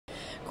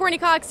Courtney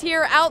Cox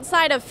here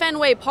outside of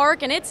Fenway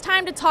Park, and it's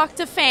time to talk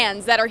to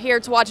fans that are here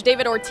to watch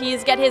David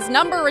Ortiz get his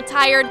number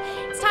retired.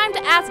 It's time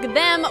to ask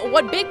them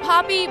what Big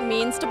Papi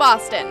means to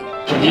Boston.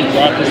 He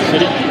brought this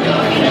city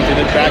and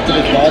it back to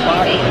this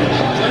ballpark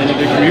and to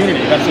the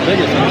community. That's the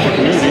biggest thing, the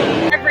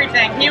community.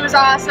 Everything. He was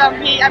awesome.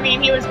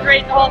 He was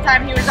great the whole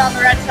time he was on the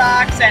Red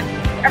Sox, and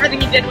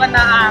everything he did when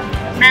the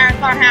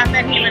marathon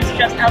happened, he was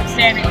just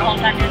outstanding the whole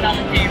time he was on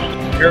the team.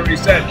 You heard what he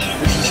said.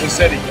 This is the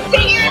city.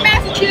 Stay here in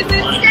Massachusetts.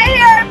 Stay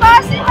here in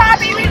Boston,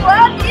 Papi. We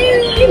love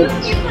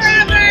you.